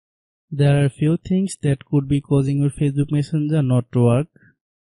There are few things that could be causing your Facebook Messenger not to work.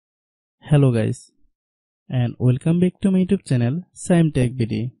 Hello guys, and welcome back to my YouTube channel Shaem Tech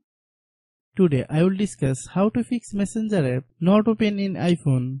BD. Today I will discuss how to fix Messenger app not open in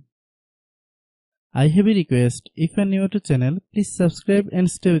iPhone. I have a request. If you are new to channel, please subscribe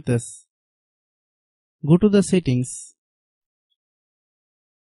and stay with us. Go to the settings.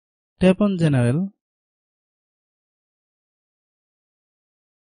 Tap on General.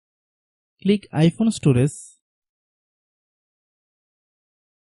 Click iPhone storage.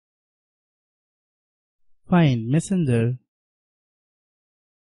 Find Messenger.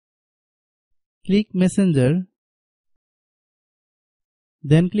 Click Messenger.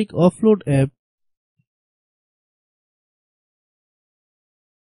 Then click Offload app.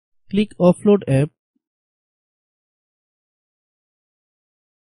 Click Offload app.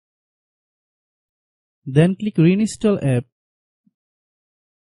 Then click Reinstall app.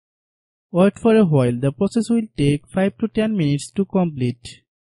 Wait for a while. The process will take 5 to 10 minutes to complete.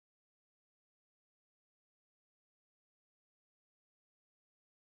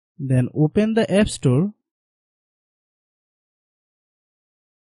 Then open the App Store.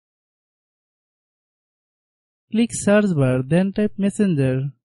 Click search bar, then type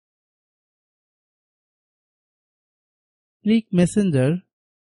Messenger. Click Messenger.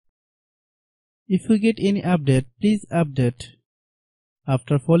 If you get any update, please update.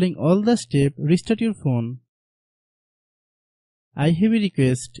 After following all the steps, restart your phone. I have a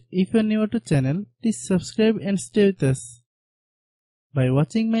request. If you are new to channel, please subscribe and stay with us. By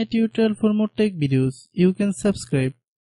watching my tutorial for more tech videos, you can subscribe.